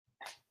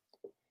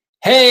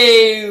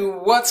Hey,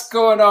 what's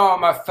going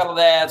on, my fellow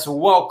dads?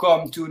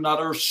 Welcome to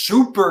another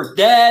Super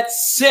Dad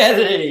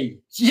Saturday.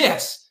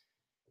 Yes,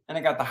 and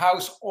I got the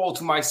house all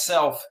to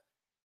myself.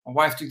 My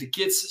wife took the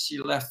kids. She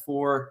left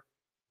for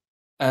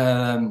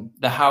the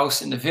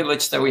house in the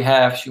village that we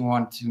have. She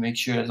wanted to make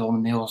sure that all the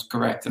mail is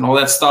correct and all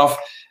that stuff.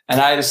 And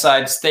I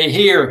decided to stay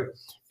here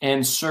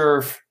and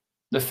serve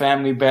the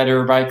family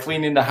better by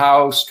cleaning the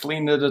house,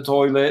 cleaning the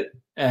toilet,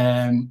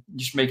 and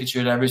just making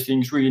sure that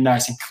everything's really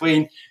nice and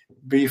clean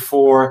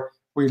before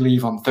we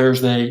leave on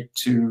Thursday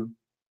to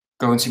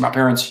go and see my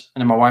parents.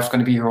 And then my wife's going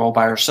to be here all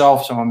by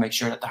herself, so I want to make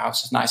sure that the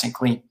house is nice and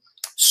clean.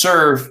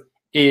 Serve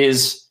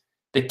is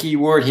the key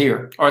word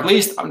here, or at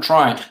least I'm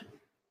trying,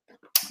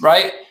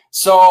 right?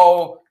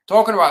 So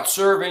talking about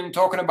serving,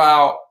 talking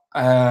about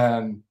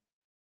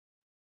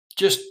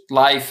just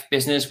life,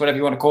 business, whatever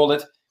you want to call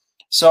it.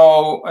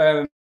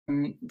 So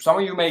some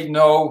of you may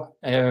know,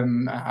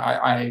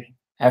 I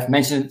have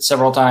mentioned it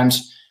several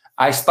times,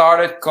 I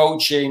started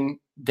coaching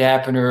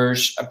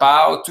dadpreneurs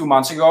about 2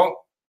 months ago.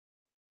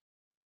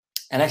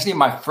 And actually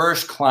my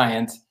first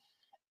client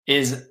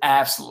is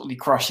absolutely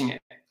crushing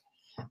it.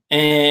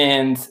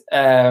 And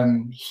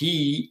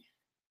he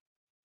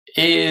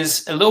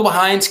is a little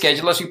behind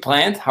schedule as we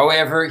planned.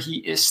 However, he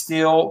is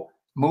still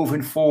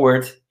moving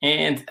forward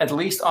and at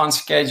least on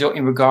schedule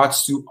in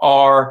regards to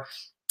our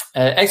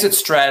exit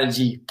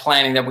strategy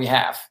planning that we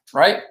have,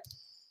 right?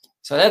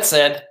 So that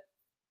said,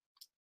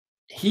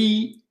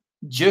 he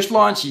just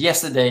launched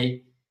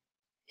yesterday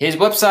his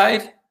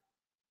website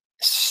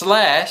 /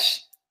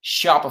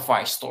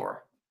 Shopify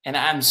store. And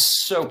I'm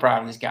so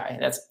proud of this guy.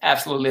 That's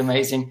absolutely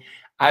amazing.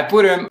 I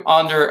put him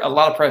under a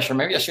lot of pressure.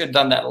 Maybe I should have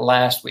done that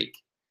last week.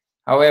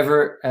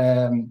 However,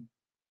 I'm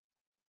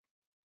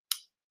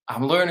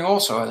learning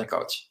also as a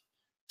coach.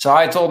 So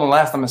I told him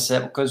last time, I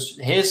said, because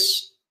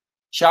his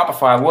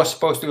Shopify was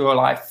supposed to go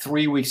live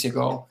 3 weeks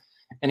ago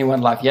and he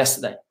went live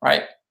yesterday,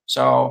 right?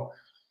 So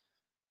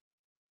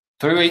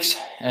 3 weeks,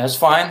 that's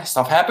fine.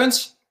 Stuff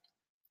happens.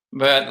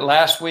 But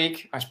last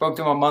week, I spoke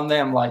to him on Monday.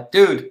 I'm like,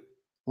 dude,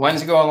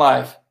 when's it going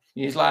live?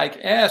 He's like,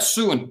 yeah,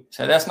 soon.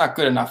 So that's not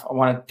good enough. I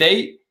want a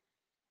date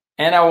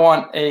and I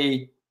want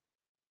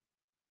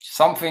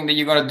something that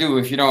you're going to do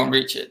if you don't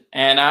reach it.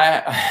 And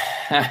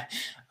I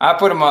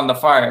put him on the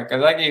fire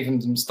because I gave him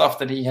some stuff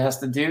that he has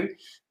to do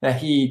that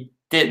he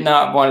did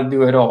not want to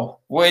do at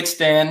all, which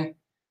then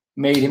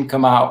made him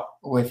come out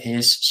with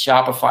his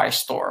Shopify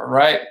store,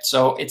 right?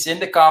 So it's in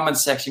the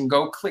comments section.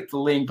 Go click the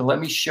link, but let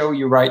me show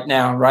you right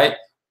now, right?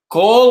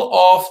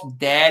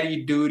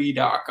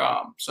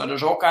 Callofdaddyduty.com. So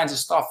there's all kinds of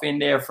stuff in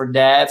there for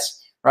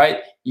dads, right?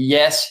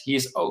 Yes,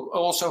 he's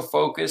also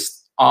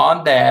focused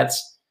on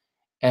dads.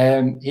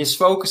 His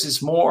focus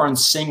is more on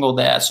single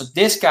dads. So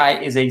this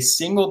guy is a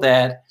single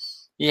dad.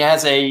 He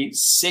has a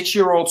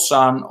 6-year-old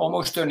son,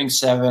 almost turning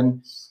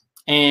 7,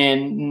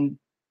 and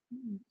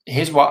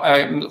his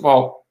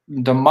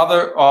the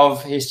mother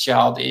of his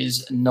child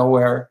is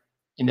nowhere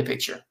in the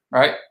picture,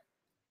 right?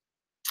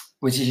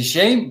 Which is a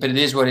shame, but it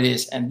is what it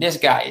is. And this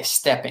guy is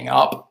stepping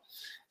up.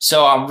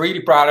 So I'm really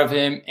proud of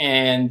him.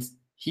 And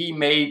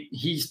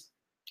he's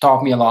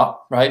taught me a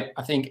lot, right?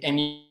 I think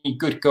any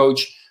good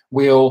coach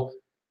will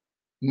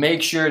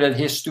make sure that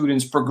his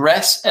students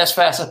progress as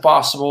fast as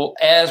possible,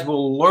 as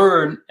will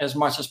learn as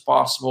much as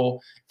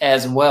possible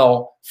as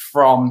well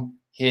from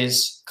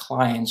his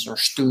clients or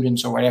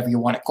students or whatever you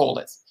want to call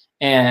it.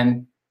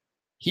 And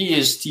he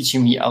is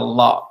teaching me a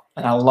lot,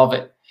 and I love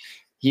it.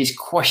 He's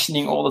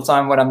questioning all the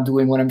time what I'm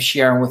doing, what I'm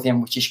sharing with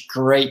him, which is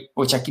great,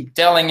 which I keep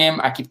telling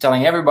him. I keep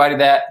telling everybody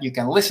that you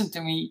can listen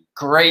to me.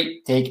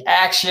 Great. Take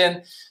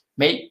action.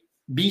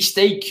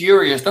 Stay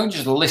curious. Don't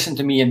just listen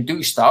to me and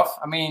do stuff.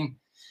 I mean,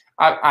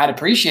 I'd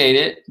appreciate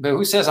it, but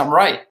who says I'm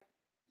right?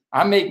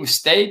 I make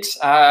mistakes.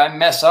 I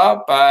mess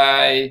up.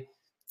 It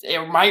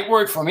might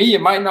work for me.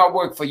 It might not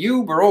work for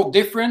you. We're all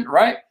different,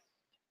 right?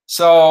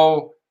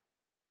 So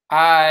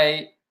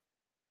I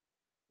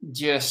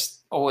just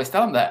always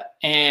tell him that.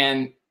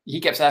 And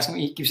he keeps asking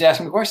me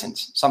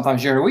questions.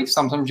 Sometimes during the week,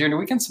 sometimes during the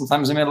weekend,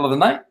 sometimes in the middle of the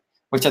night,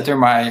 which I turn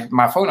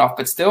my phone off,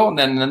 but still. And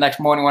then the next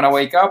morning when I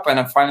wake up and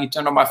I finally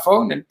turn on my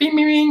phone and bing,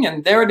 bing, bing,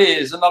 and there it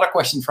is, another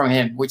question from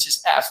him, which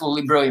is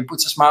absolutely brilliant.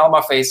 Puts a smile on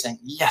my face saying,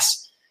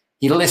 yes,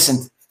 he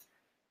listened.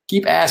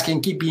 Keep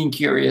asking, keep being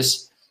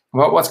curious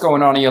about what's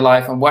going on in your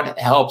life and what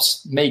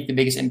helps make the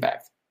biggest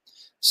impact.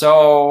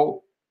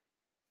 So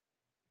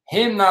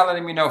him not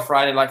letting me know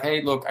Friday, like,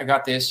 hey, look, I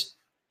got this.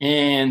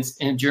 And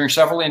during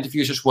several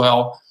interviews as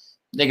well,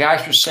 the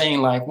guys were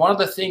saying, like, one of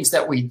the things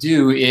that we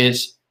do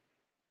is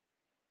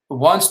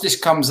once this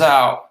comes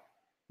out,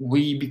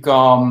 we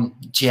become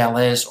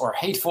jealous or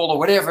hateful or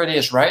whatever it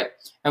is, right?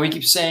 And we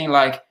keep saying,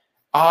 like,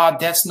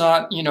 that's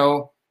not,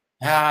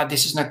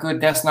 this is not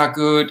good, that's not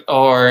good,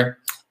 or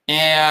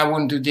I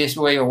wouldn't do this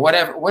way, or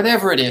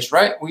whatever it is,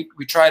 right?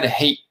 We try to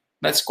hate,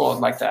 let's call it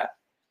like that.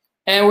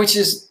 And which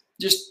is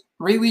just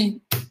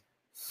really,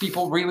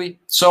 people really.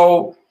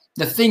 So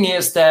the thing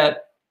is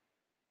that,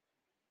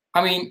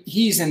 I mean,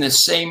 he's in the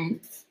same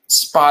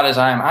spot as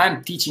I am.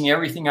 I'm teaching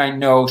everything I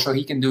know so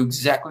he can do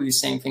exactly the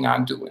same thing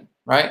I'm doing,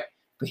 right?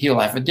 but he'll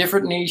have a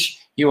different niche.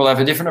 He will have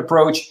a different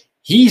approach.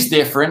 He's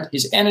different.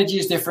 His energy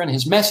is different.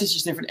 His message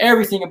is different.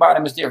 Everything about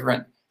him is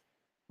different.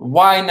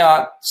 Why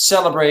not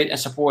celebrate and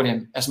support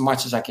him as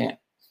much as I can?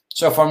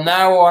 So from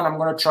now on, I'm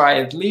going to try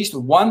at least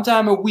one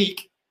time a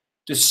week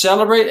to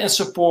celebrate and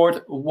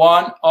support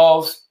one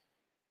of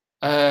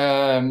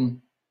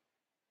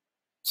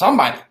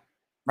somebody,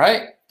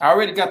 right? I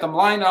already got them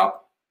lined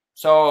up.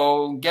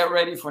 So get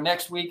ready for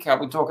next week. I'll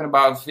be talking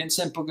about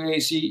Vincent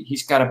Pugliese.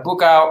 He's got a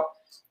book out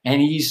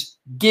and he's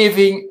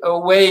giving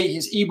away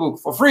his ebook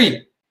for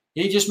free.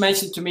 He just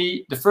mentioned to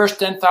me the first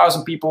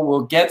 10,000 people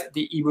will get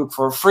the ebook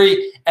for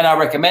free, and I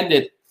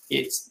recommended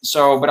it.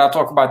 So, but I'll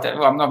talk about that.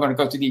 Well, I'm not going to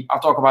go too deep. I'll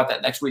talk about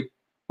that next week.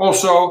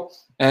 Also,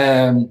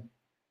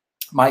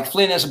 Mike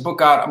Flynn has a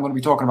book out. I'm going to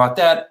be talking about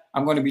that.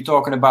 I'm going to be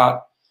talking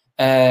about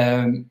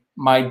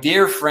my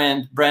dear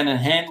friend Brandon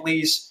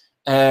Handley's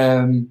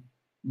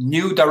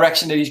new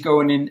direction that he's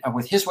going in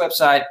with his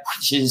website,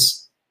 which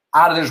is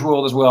out of this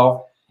world as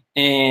well.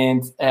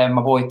 And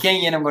my boy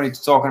Kenyon, I'm going to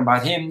be talking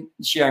about him,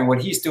 sharing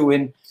what he's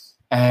doing.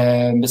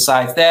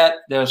 Besides that,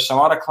 there's some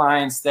other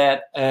clients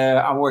that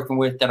I'm working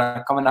with that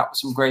are coming up with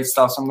some great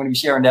stuff. So I'm going to be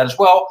sharing that as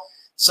well.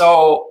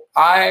 So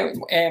I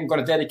am going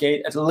to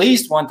dedicate at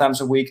least one time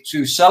a week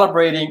to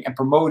celebrating and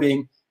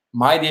promoting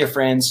my dear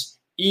friends,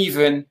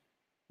 even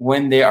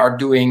when they are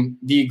doing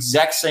the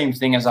exact same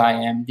thing as I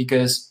am,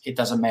 because it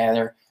doesn't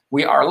matter.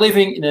 We are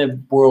living in a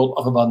world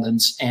of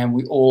abundance, and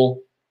we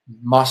all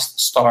must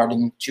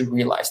starting to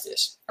realize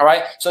this. All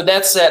right. So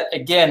that said,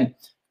 again,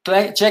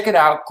 check it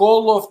out,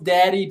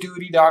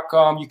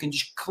 callofdaddyduty.com. You can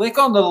just click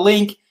on the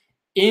link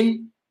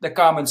in the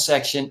comment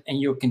section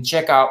and you can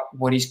check out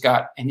what he's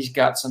got. And he's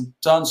got some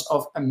tons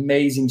of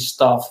amazing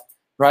stuff,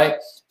 right?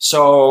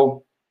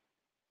 So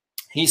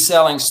he's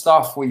selling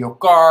stuff for your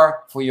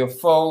car, for your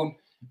phone.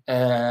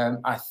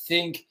 I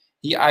think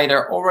he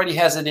either already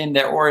has it in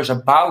there or is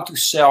about to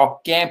sell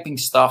camping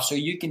stuff. So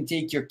you can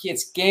take your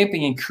kids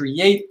camping and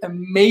create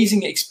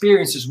amazing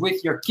experiences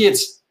with your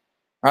kids,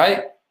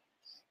 right?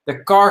 The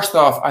car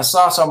stuff, I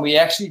saw some. We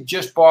actually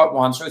just bought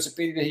one, so it's a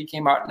pity that he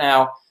came out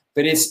now.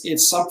 But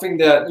it's something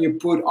that you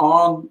put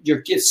on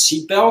your kids'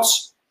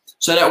 seatbelts,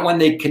 so that when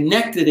they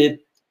connected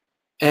it,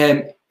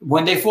 and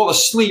when they fall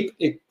asleep,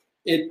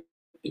 it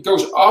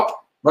goes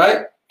up,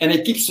 right, and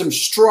it keeps them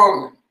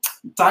strong,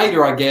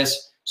 tighter, I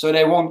guess, so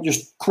they won't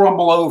just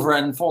crumble over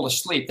and fall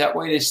asleep. That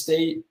way, they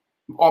stay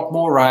up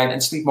more right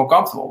and sleep more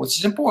comfortable, which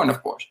is important,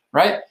 of course,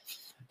 right?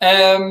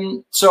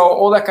 So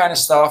all that kind of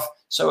stuff.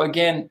 So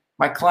again,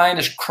 my client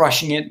is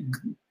crushing it.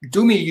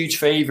 Do me a huge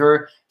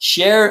favor.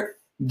 Share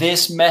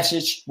this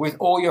message with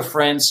all your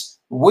friends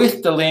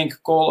with the link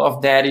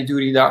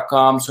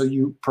callofdaddyduty.com so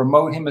you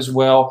promote him as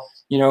well.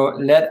 You know,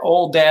 let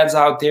all dads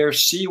out there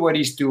see what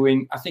he's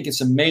doing. I think it's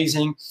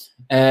amazing.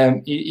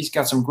 He's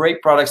got some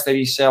great products that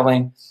he's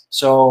selling.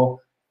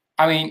 So,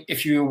 I mean,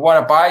 if you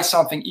want to buy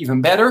something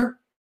even better,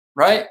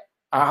 right,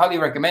 I highly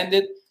recommend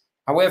it.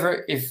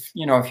 However, if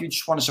you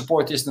just want to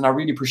support this, then I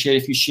really appreciate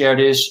if you share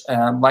this,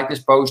 like this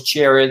post,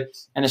 share it,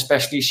 and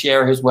especially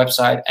share his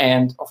website.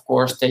 And of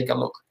course, take a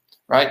look,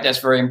 right? That's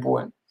very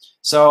important.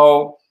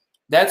 So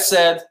that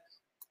said,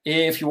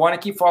 if you want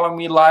to keep following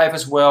me live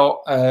as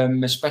well,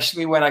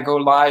 especially when I go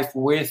live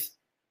with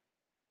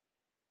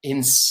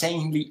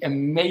insanely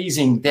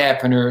amazing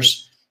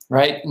dadpreneurs,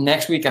 right?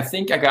 Next week, I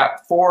think I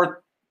got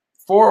four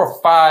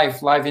or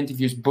five live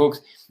interviews booked,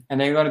 and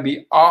they're going to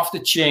be off the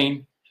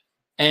chain.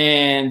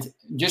 And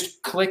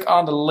just click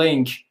on the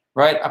link,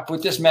 right? I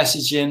put this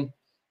message in,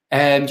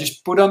 and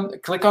just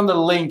click on the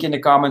link in the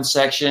comment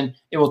section.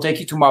 It will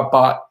take you to my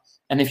bot,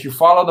 and if you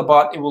follow the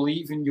bot, you will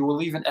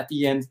even at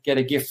the end get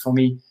a gift from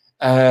me.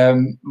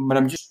 But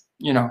I'm just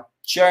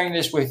sharing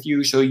this with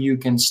you so you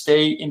can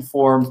stay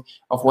informed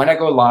of when I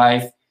go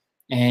live,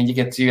 and you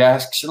get to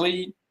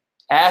actually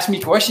ask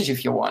me questions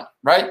if you want,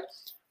 right?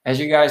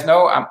 As you guys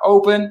know, I'm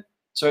open,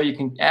 so you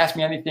can ask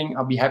me anything.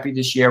 I'll be happy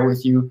to share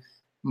with you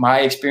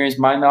my experience,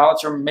 my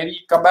knowledge, or maybe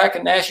come back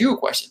and ask you a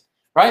question,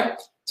 right?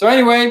 So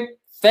anyway,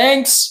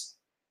 thanks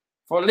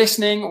for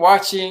listening,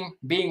 watching,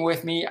 being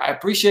with me. I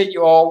appreciate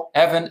you all.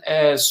 Having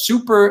a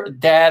super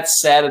dad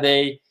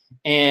Saturday,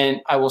 and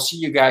I will see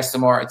you guys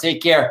tomorrow.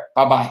 Take care.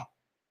 Bye-bye.